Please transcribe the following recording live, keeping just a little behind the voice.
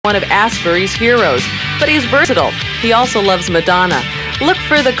one of Asbury's heroes, but he's versatile. He also loves Madonna. Look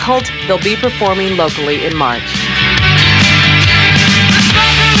for The Cult. They'll be performing locally in March.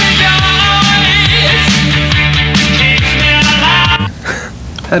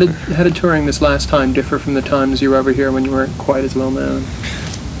 How did touring this last time differ from the times you were over here when you weren't quite as well known?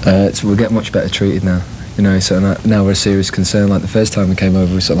 So we're getting much better treated now. You know, so now we're a serious concern. Like the first time we came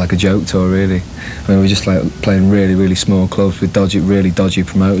over, it was sort of like a joke tour, really. I mean, we were just like playing really, really small clubs with really dodgy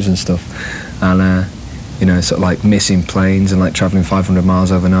promoters and stuff, and you know, sort of like missing planes and like travelling 500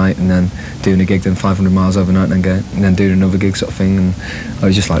 miles overnight, and then doing a gig, then 500 miles overnight, and then doing another gig, sort of thing. And it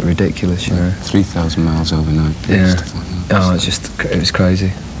was just like ridiculous, you know. 3,000 miles overnight. Yeah. Stuff like that. It was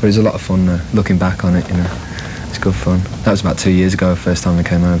crazy. But it was a lot of fun. Looking back on it, you know, it's good fun. That was about 2 years ago, the first time we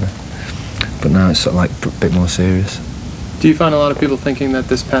came over. But now it's sort of like a bit more serious. Do you find a lot of people thinking that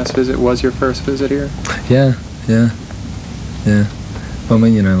this past visit was your first visit here? Yeah. Well, I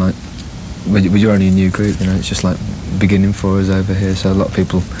mean, you know, like, we're only a new group, you know, it's just like beginning for us over here, so a lot of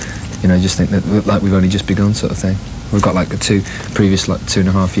people, you know, just think that like we've only just begun, sort of thing. We've got like a previous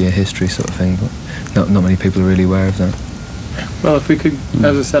 2.5 year history, sort of thing, but not many people are really aware of that. Well, if we could,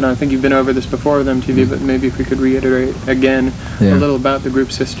 as I said, I think you've been over this before with MTV, but maybe if we could reiterate again a little about the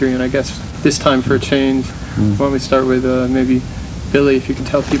group's history, and I guess this time for a change, why don't we start with maybe Billy, if you could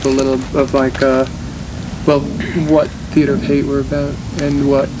tell people a little of like, well, what Theatre of Hate were about, and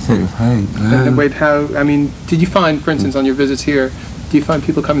what... Theatre of Hate? And wait, how, I mean, did you find, for instance, on your visits here, do you find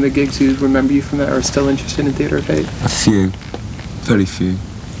people coming to gigs who remember you from that or are still interested in Theatre of Hate? A few. Very few.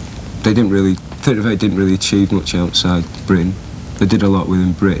 Theatre of Hate didn't really achieve much outside Britain. They did a lot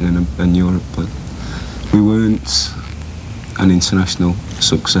within Britain and Europe, but we weren't an international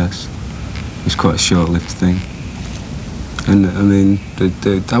success. It was quite a short-lived thing. And I mean,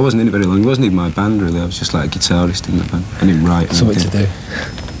 I wasn't in it very long. It wasn't even my band, really. I was just like a guitarist in the band. I didn't write. Something to do.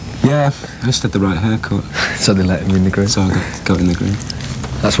 Yeah, I just had the right haircut. So they let him in the group. So I got in the group.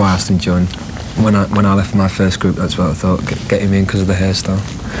 That's why I asked him to join. When I left my first group, that's what I thought. Get him in because of the hairstyle.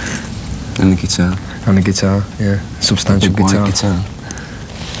 And the guitar. And the guitar, yeah. Substantial guitar. White guitar.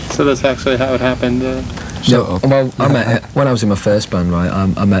 So that's actually how it happened. Shut up. Well, I met him when I was in my first band, right?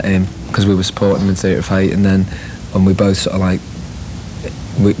 I met him because we were supporting him in Theatre of Hate, and we both sort of like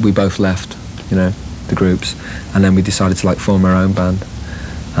we both left, you know, the groups, and then we decided to like form our own band,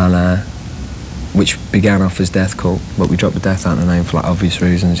 and which began off as Death Cult, but we dropped the death out of the name for like obvious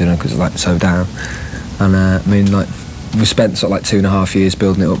reasons, you know, because it's like so down. And I mean, like, we spent sort of like 2.5 years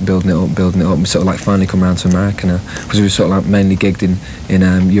building it up, and we sort of like finally come around to America now, because we were sort of like mainly gigged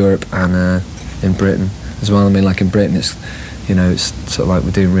in Europe and in Britain as well. I mean, like in Britain, it's, you know, it's sort of like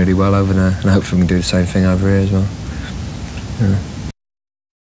we're doing really well over there, and hopefully we can do the same thing over here as well. Yeah.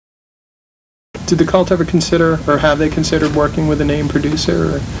 Did the Cult ever consider, or have they considered working with a name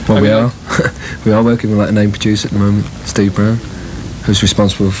producer? Or, well, we are. We are working with like a name producer at the moment, Steve Brown, who's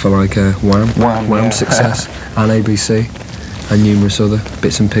responsible for like Wham's success and ABC and numerous other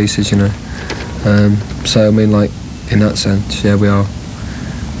bits and pieces, you know. So I mean, like in that sense, yeah, we are.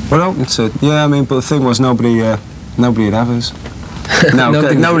 We're open to, yeah. I mean, but the thing was, nobody would have us. No,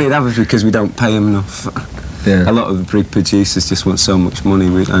 nobody would have us because we don't pay them enough. Yeah. A lot of the big producers just want so much money,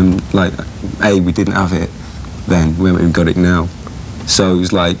 and like, we didn't have it then. We haven't even got it now. So it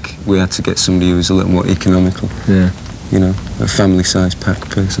was like we had to get somebody who was a little more economical. Yeah. You know, a family-sized pack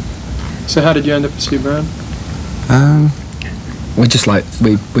person. So how did you end up with Steve Brown? We just like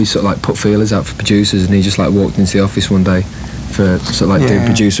we sort of like put feelers out for producers, and he just like walked into the office one day for sort of like doing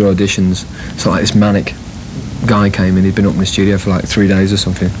producer auditions. So like this manic guy came in. He'd been up in the studio for like 3 days or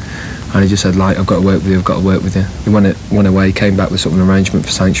something, and he just said like, I've got to work with you, I've got to work with you. He went away, came back with sort of an arrangement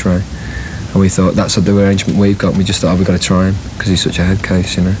for Sanctuary, and we thought that's the arrangement we've got, and we just thought, we've got to try him because he's such a head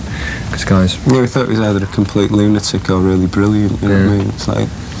case, you know, because guys... Yeah, we thought he was either a complete lunatic or really brilliant, you know what I mean? It's like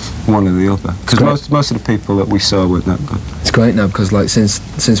one or the other, because most of the people that we saw weren't that good. It's great now because like since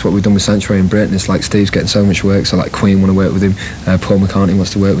what we've done with Sanctuary in Britain, it's like Steve's getting so much work, so like Queen want to work with him, Paul McCartney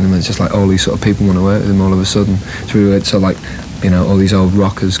wants to work with him, and it's just like all these sort of people want to work with him all of a sudden. It's really weird. So like, you know, all these old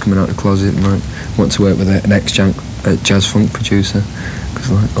rockers coming out of the closet and like want to work with an ex-jazz funk producer,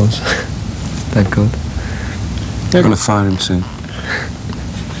 because like us. They're good. I'm gonna fire him soon.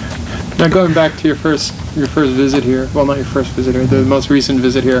 Now going back to your first visit here, well, not your first visit here, the most recent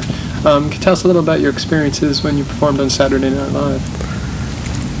visit here, can you tell us a little about your experiences when you performed on Saturday Night Live?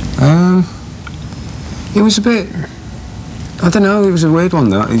 It was a bit, I don't know, it was a weird one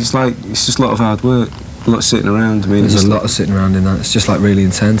though. It's just a lot of hard work, a lot of sitting around. I mean, there's a lot of sitting around in that. It's just like really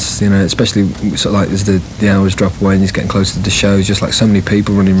intense, you know, especially sort of like as the hours drop away and you're getting closer to the show, just like so many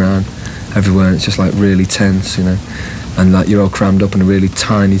people running around everywhere, and it's just like really tense, you know. and like you're all crammed up in a really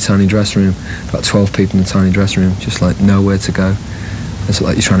tiny dressing room, about 12 people in a tiny dressing room, just like nowhere to go. It's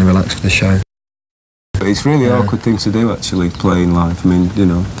like you're trying to relax for the show. It's really an awkward thing to do, actually, playing live. I mean, you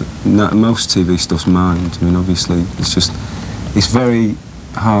know, most TV stuff's mimed. I mean, obviously, it's very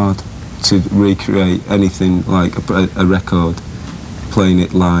hard to recreate anything like a record, playing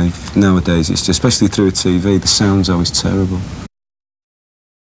it live nowadays. It's just, especially through a TV, the sound's always terrible.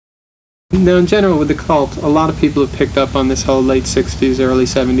 Now, in general, with the Cult, a lot of people have picked up on this whole late 60s, early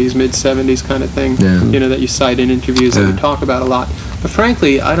 70s, mid 70s kind of thing, you know, that you cite in interviews and you talk about a lot. But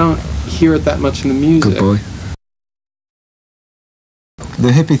frankly, I don't hear it that much in the music. Good boy. The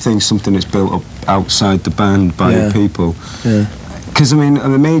hippie thing's something that's built up outside the band by the people. Yeah. Because, I mean,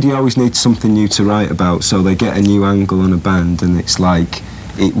 the media always needs something new to write about, so they get a new angle on a band, and it's like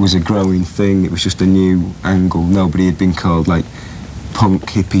it was a growing thing, it was just a new angle. Nobody had been called, like, punk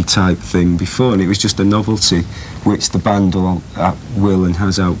hippie type thing before, and it was just a novelty which the band will and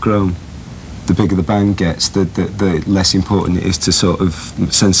has outgrown. The bigger the band gets, the less important it is to sort of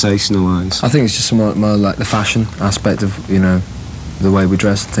sensationalise. I think it's just more like the fashion aspect of, you know, the way we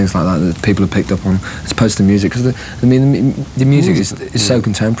dress and things like that people have picked up on, as opposed to music, because I mean the music is so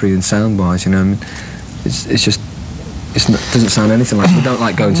contemporary and sound-wise, you know. I mean, it's just doesn't sound anything like. We don't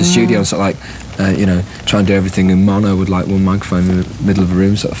like go into studio and sort of like you know, try and do everything in mono with like one microphone in the middle of a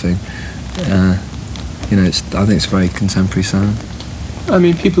room sort of thing. You know, I think it's a very contemporary sound. I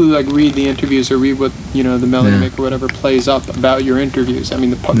mean, people who like read the interviews or read what, you know, the Melody Maker or whatever plays up about your interviews. I mean,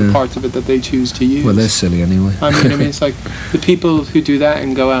 the parts of it that they choose to use. Well, they're silly anyway. I mean, it's like the people who do that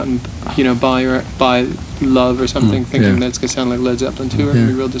and go out and, you know, buy Love or something, thinking that's gonna sound like Led Zeppelin 2, are gonna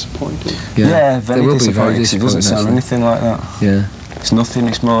be real disappointed. Yeah, very will disappointed. Be very it doesn't sound anything like that. Yeah. It's nothing.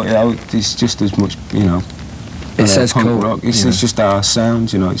 It's more. You know, it's just as much. You know. It says punk cool. rock. It's just our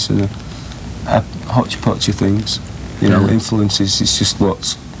sound. You know, it's a hodgepodge of things. You know, influences. It's just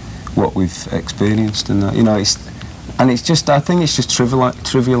what we've experienced, and that. You know, it's just. I think it's just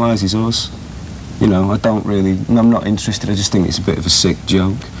trivialises us. You know, I'm not interested. I just think it's a bit of a sick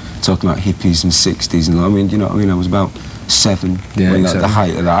joke, talking about hippies and 60s and. I mean, you know what I mean? I was about 7 when the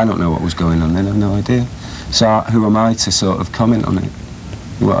height of that. I don't know what was going on then. I have no idea. So who am I to sort of comment on it?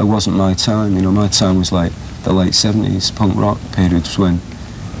 Well, it wasn't my time. You know, my time was like the late 70s punk rock periods when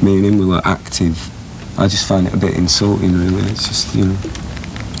me and him were like active. I just find it a bit insulting, really. It's just, you know,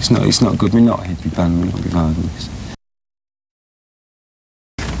 it's not good. We're not a hippie band. We're not revivalists.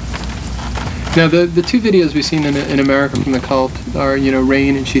 Now, the two videos we've seen in America from the Cult are, you know,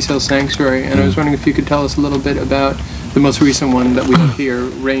 Rain and She Sells Sanctuary, and I was wondering if you could tell us a little bit about the most recent one that we have here,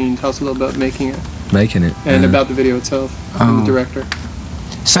 Rain. Tell us a little about making it. And about the video itself, and the director.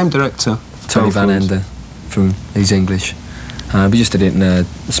 Same director. Tony Van Ende, he's English. We just did it in a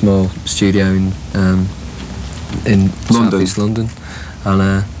small studio in London. South East London,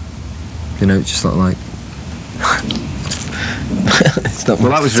 and you know, it's just not like. It's not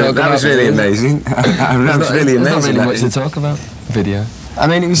well, that was really amazing. That was really amazing. There's not really much to talk about. Video. I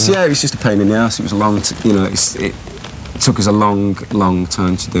mean, it was just a pain in the ass. It was a long, you know, it took us a long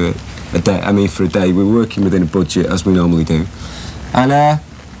time to do it. For a day, we were working within a budget as we normally do, and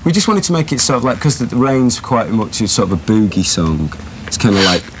we just wanted to make it sort of like, because the Rain's quite much sort of a boogie song. It's kind of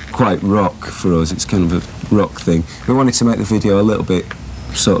like quite rock for us. It's kind of a rock thing. We wanted to make the video a little bit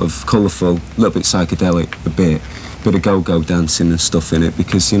sort of colourful, a little bit psychedelic, a bit of go-go dancing and stuff in it,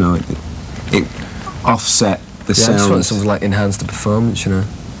 because, you know, it offset the sound. I just wanted something like enhance the performance, you know.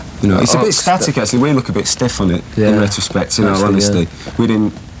 You know, it's a bit static actually. We look a bit stiff on it in retrospect. In all honesty, we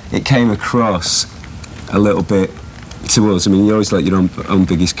didn't. It came across a little bit to us. I mean, you're always like your own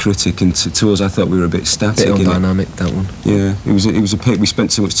biggest critic, and to us, I thought we were a bit static. Bit undynamic, that one. Yeah, it was a pit. We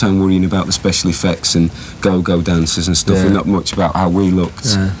spent too much time worrying about the special effects and go-go dancers and stuff, and not much about how we looked.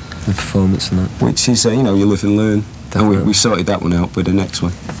 Yeah, the performance and that. Which is, you know, you live and learn. Definitely. And we sorted that one out, but the next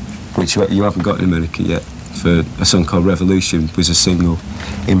one, which you haven't got in America yet, for a song called Revolution, was a single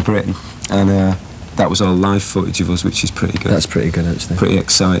in Britain, and that was all live footage of us, which is pretty good. That's pretty good, actually. Pretty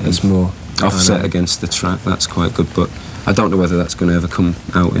exciting. It's more offset against the track. That's quite good, but I don't know whether that's going to ever come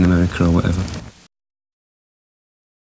out in America or whatever.